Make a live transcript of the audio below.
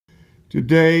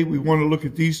Today we want to look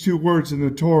at these two words in the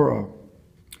Torah.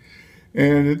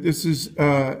 And this is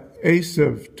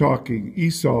Esav talking,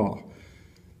 Esau.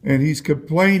 And he's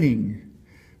complaining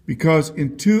because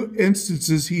in two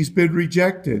instances he's been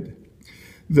rejected.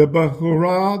 The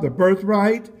Bahurah, the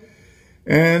birthright,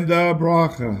 and the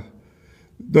Bracha,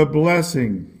 the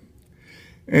blessing.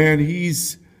 And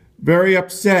he's very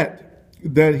upset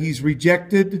that he's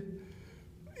rejected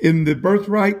in the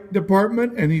birthright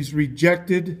department and he's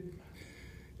rejected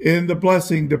in the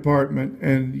blessing department.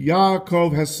 And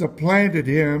Yaakov has supplanted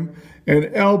him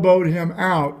and elbowed him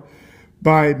out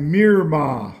by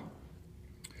mirma.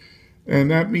 And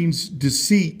that means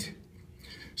deceit.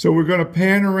 So we're going to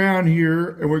pan around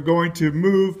here and we're going to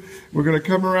move. We're going to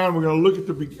come around. We're going to look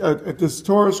at this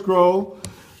Torah scroll.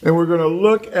 And we're going to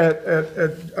look at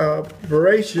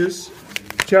Bereshit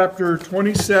chapter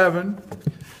 27.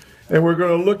 And we're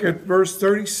going to look at verse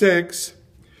 36.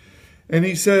 And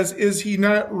he says, is he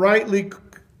not rightly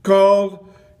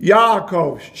called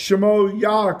Yaakov, Shemo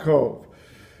Yaakov?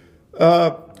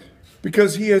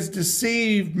 Because he has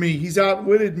deceived me. He's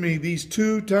outwitted me these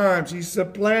two times. He's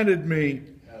supplanted me.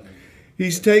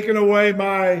 He's taken away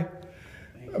my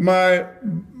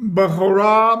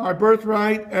Bechorah, my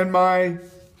birthright, and my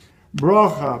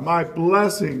Bracha, my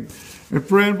blessing. And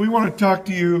friend, we want to talk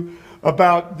to you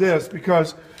about this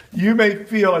because you may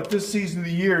feel at this season of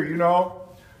the year, you know,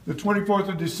 the 24th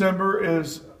of December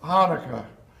is Hanukkah.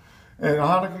 And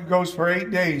Hanukkah goes for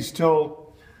 8 days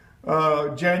till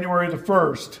January the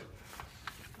 1st.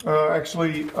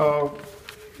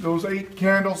 Those 8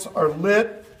 candles are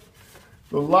lit.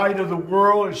 The light of the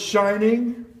world is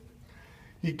shining.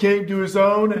 He came to his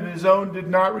own, and his own did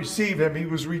not receive him. He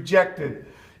was rejected.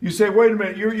 You say, wait a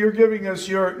minute, you're giving us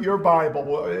your Bible.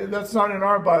 Well, that's not in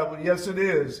our Bible. Yes, it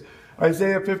is.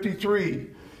 Isaiah 53.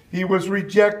 He was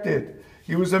rejected.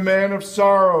 He was a man of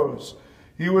sorrows.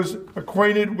 He was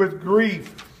acquainted with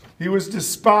grief. He was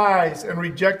despised and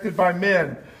rejected by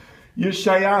men.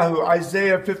 Yeshayahu,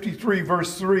 Isaiah 53,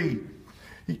 verse 3.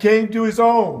 He came to his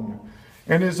own,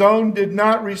 and his own did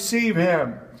not receive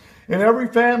him. In every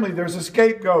family, there's a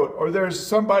scapegoat, or there's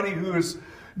somebody who is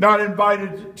not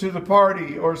invited to the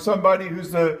party, or somebody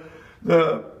who's the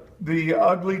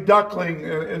ugly duckling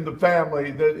in the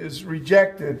family that is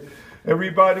rejected.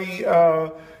 Everybody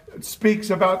speaks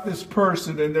about this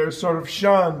person, and they're sort of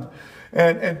shunned.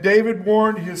 And David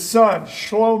warned his son,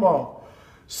 Shlomo,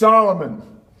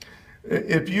 Solomon,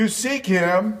 if you seek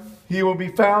him, he will be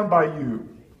found by you.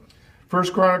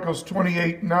 1 Chronicles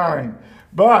 28:9.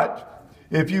 But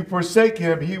if you forsake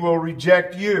him, he will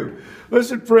reject you.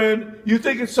 Listen, friend, you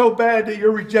think it's so bad that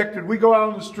you're rejected. We go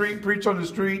out on the street, preach on the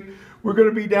street. We're going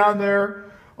to be down there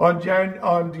on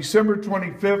December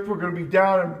 25th. We're going to be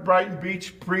down in Brighton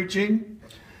Beach preaching.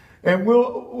 And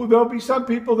there'll be some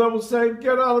people that will say,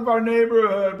 get out of our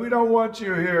neighborhood. We don't want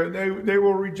you here. They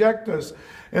will reject us.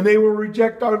 And they will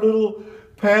reject our little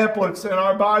pamphlets and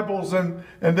our Bibles, and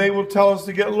they will tell us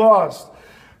to get lost.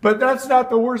 But that's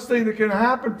not the worst thing that can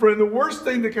happen, friend. The worst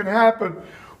thing that can happen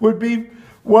would be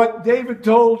what David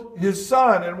told his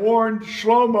son and warned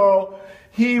Shlomo,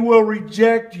 he will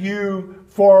reject you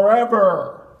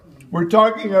forever. We're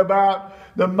talking about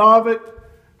the Mavet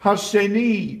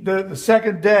Hasheni, the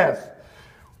second death.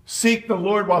 Seek the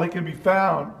Lord while he can be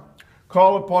found.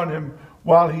 Call upon him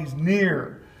while he's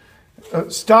near.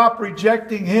 Stop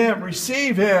rejecting him.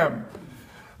 Receive him.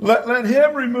 Let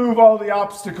him remove all the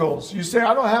obstacles. You say,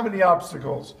 I don't have any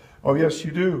obstacles. Oh, yes,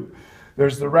 you do.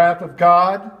 There's the wrath of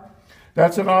God.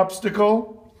 That's an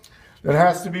obstacle that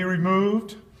has to be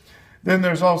removed. Then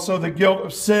there's also the guilt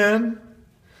of sin.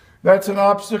 That's an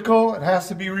obstacle. It has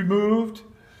to be removed.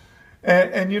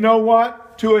 And you know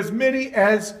what? To as many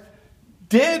as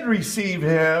did receive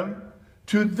him,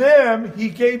 to them he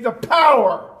gave the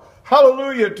power,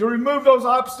 hallelujah, to remove those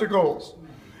obstacles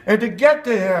and to get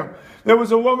to him. There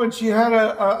was a woman, she had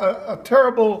a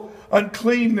terrible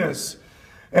uncleanness.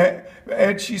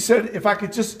 And she said, if I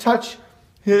could just touch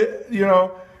his,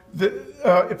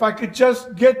 if I could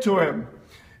just get to him,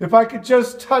 if I could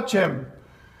just touch him,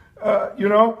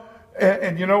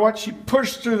 and you know what? She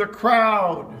pushed through the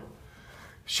crowd.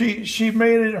 She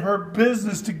made it her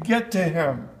business to get to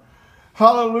him.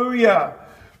 Hallelujah.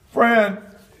 Friend,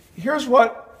 here's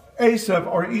what Esav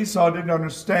or Esau didn't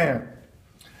understand.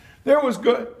 There was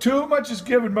too much is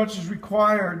given, much is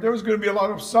required. There was going to be a lot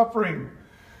of suffering.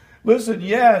 Listen,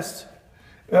 yes,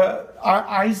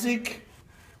 Isaac,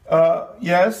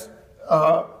 yes,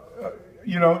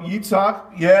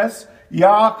 Yitzhak, yes,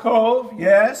 Yaakov,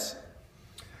 yes,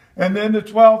 and then the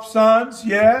 12 sons,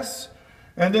 yes,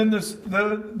 and then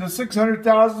the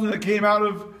 600,000 that came out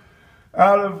of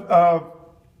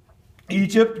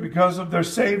Egypt because of their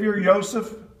Savior,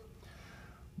 Joseph.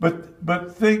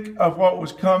 But think of what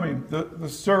was coming, the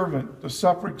servant, the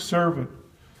suffering servant,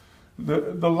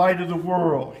 the light of the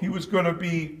world. He was going to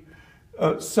be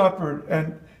suffered,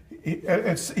 and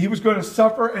he was going to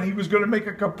suffer, and he was going to make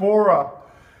a kapora,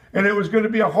 and it was going to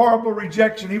be a horrible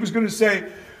rejection. He was going to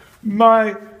say,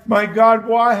 my God,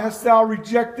 why hast thou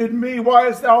rejected me? Why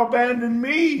hast thou abandoned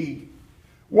me?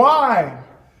 Why?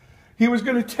 He was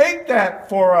going to take that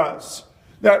for us,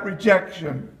 that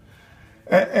rejection.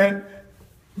 And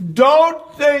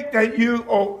don't think that you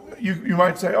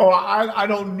might say, I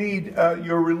don't need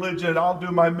your religion. I'll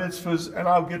do my mitzvahs and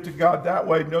I'll get to God that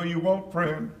way. No, you won't,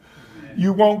 friend.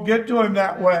 You won't get to him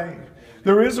that way.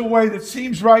 There is a way that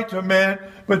seems right to man,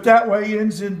 but that way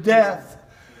ends in death.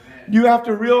 You have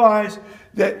to realize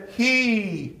that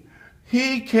he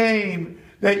came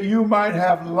that you might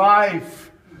have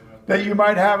life, that you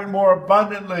might have it more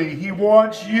abundantly. He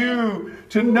wants you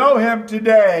to know him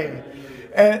today.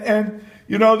 And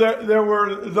you know, there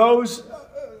were those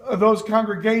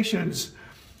congregations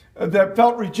that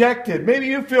felt rejected. Maybe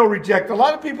you feel rejected. A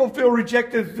lot of people feel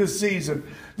rejected this season.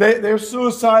 They're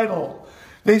suicidal.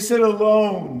 They sit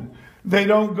alone. They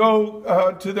don't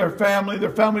go to their family.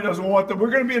 Their family doesn't want them. We're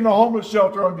going to be in the homeless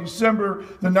shelter on December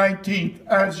the 19th,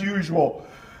 as usual.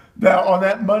 Now, on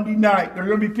that Monday night, there are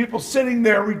going to be people sitting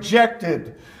there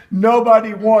rejected.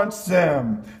 Nobody wants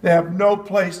them. They have no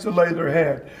place to lay their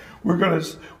head. We're going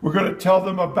to tell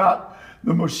them about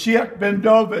the Moshiach ben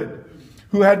David,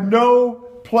 who had no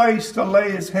place to lay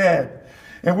his head,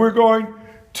 and we're going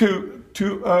to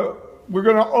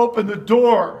open the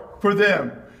door for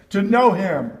them to know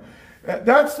him.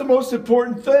 That's the most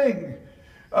important thing.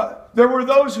 There were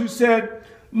those who said,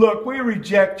 "Look, we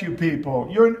reject you people.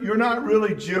 You're not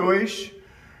really Jewish.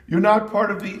 You're not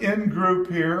part of the in group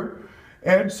here."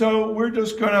 And so we're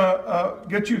just going to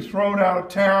get you thrown out of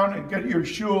town and get your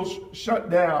shuls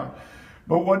shut down.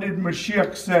 But what did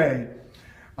Moshiach say?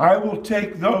 I will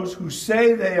take those who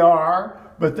say they are,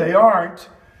 but they aren't,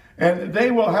 and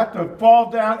they will have to fall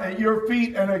down at your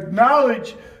feet and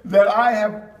acknowledge that I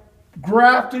have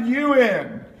grafted you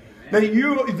in, that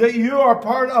you are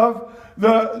part of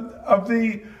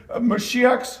the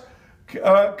Moshiach's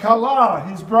Kala,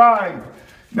 his bride.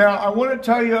 Now, I want to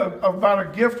tell you about a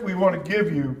gift we want to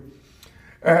give you.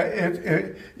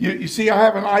 You see, I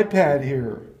have an iPad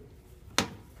here.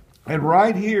 And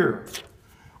right here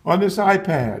on this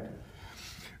iPad,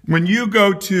 when you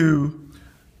go to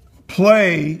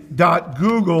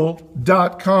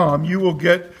play.google.com, you will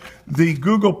get the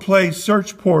Google Play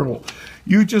search portal.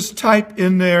 You just type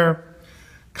in there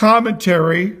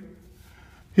commentary.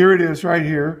 Here it is right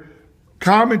here.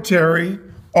 Commentary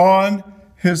on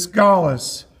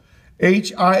Hisgalus,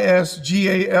 Hisgalus.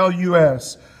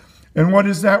 And what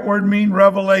does that word mean?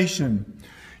 Revelation.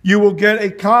 You will get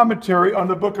a commentary on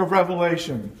the book of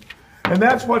Revelation. And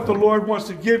that's what the Lord wants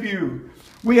to give you.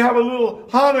 We have a little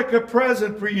Hanukkah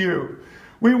present for you.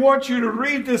 We want you to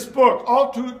read this book,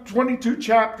 all 22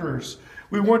 chapters.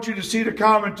 We want you to see the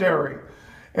commentary.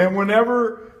 And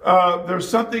whenever there's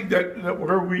something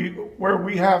where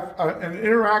we have an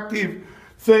interactive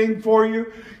thing for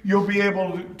you, you'll be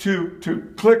able to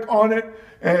click on it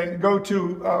and go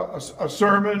to a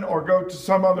sermon or go to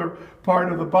some other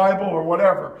part of the Bible or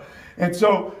whatever. And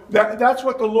so that's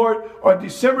what the Lord, on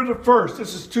December the 1st,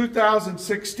 this is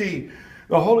 2016,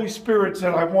 the Holy Spirit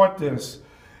said, I want this.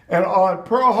 And on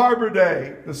Pearl Harbor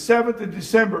Day, the 7th of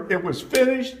December, it was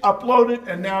finished, uploaded,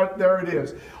 and now there it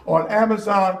is. On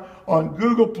Amazon, on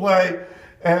Google Play,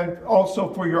 and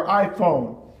also for your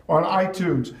iPhone, on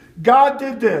iTunes. God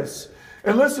did this.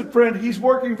 And listen, friend, he's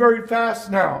working very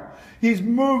fast now. He's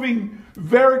moving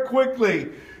very quickly,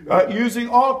 using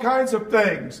all kinds of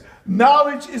things.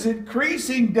 Knowledge is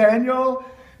increasing, Daniel.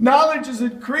 Knowledge is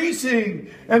increasing,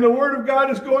 and the Word of God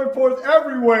is going forth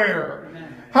everywhere. Amen.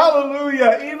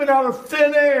 Hallelujah. Even out of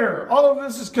thin air. All of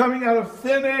this is coming out of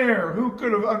thin air. Who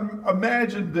could have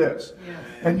imagined this? Yes.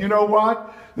 And you know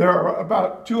what? There are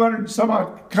about 200 some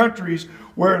odd countries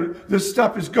where this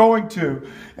stuff is going to.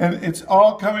 And it's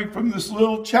all coming from this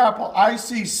little chapel,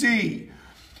 ICC,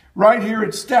 right here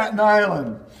in Staten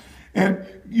Island. And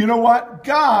you know what?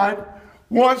 God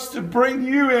wants to bring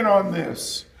you in on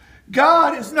this.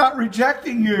 God is not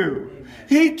rejecting you.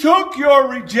 He took your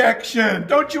rejection.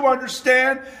 Don't you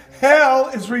understand? Hell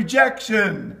is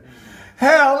rejection.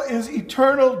 Hell is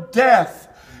eternal death.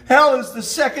 Hell is the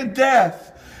second death.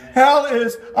 Hell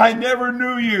is, I never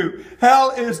knew you.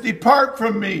 Hell is, depart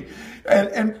from me.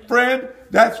 And friend,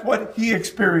 that's what he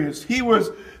experienced. He was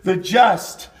the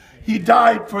just. He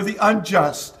died for the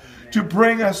unjust to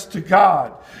bring us to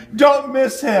God. Don't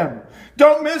miss him.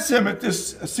 Don't miss him at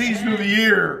this season of the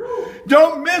year.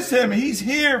 Don't miss him. He's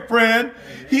here, friend.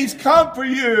 He's come for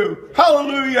you.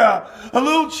 Hallelujah. A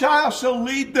little child shall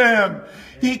lead them.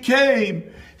 He came.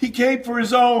 He came for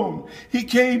his own. He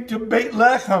came to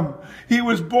Bethlehem. He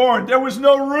was born. There was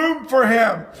no room for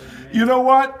him. You know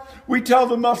what? We tell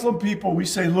the Muslim people, we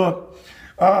say, look,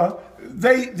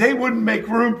 they wouldn't make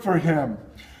room for him.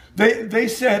 They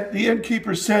said, the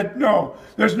innkeeper said, no,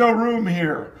 there's no room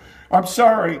here. I'm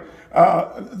sorry.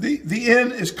 The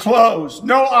inn is closed.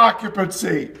 No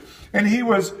occupancy. And he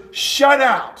was shut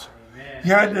out. Amen. He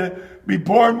had to be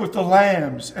born with the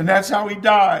lambs. And that's how he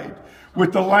died,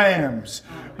 with the lambs.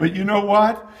 But you know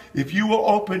what? If you will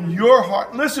open your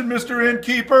heart. Listen, Mr.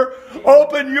 Innkeeper,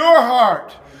 open your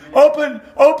heart.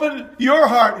 Open your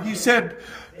heart. He said,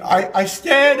 I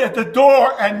stand at the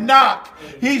door and knock.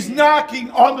 He's knocking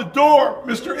on the door,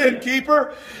 Mr.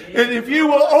 Innkeeper. And if you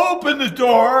will open the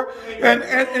door and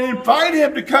invite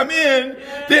him to come in,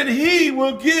 then he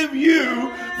will give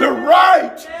you the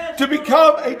right to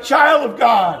become a child of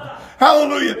God.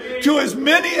 Hallelujah. To as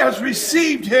many as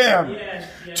received him,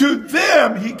 to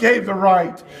them he gave the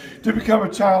right to become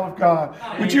a child of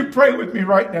God. Would you pray with me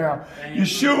right now?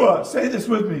 Yeshua, say this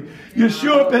with me.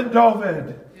 Yeshua ben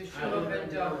David.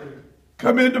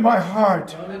 Come into my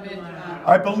heart.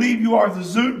 I believe you are the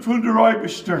Zut von der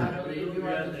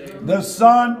Eibishter, the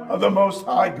Son of the Most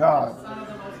High God.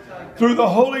 Through the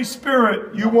Holy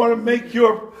Spirit, you want to make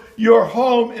your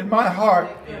home in my heart.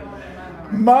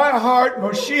 My heart,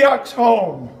 Moshiach's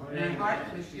home.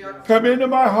 Come into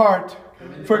my heart.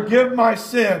 Forgive my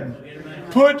sin.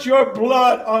 Put your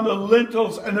blood on the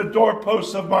lintels and the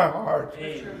doorposts of my heart.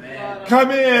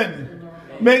 Come in.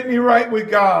 Make me right with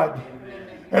God,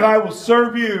 and I will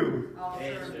serve you,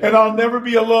 and I'll never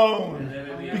be alone,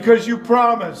 because you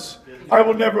promise I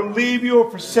will never leave you or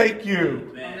forsake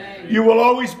you. You will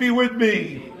always be with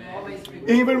me,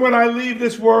 even when I leave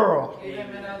this world.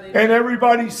 And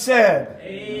everybody said,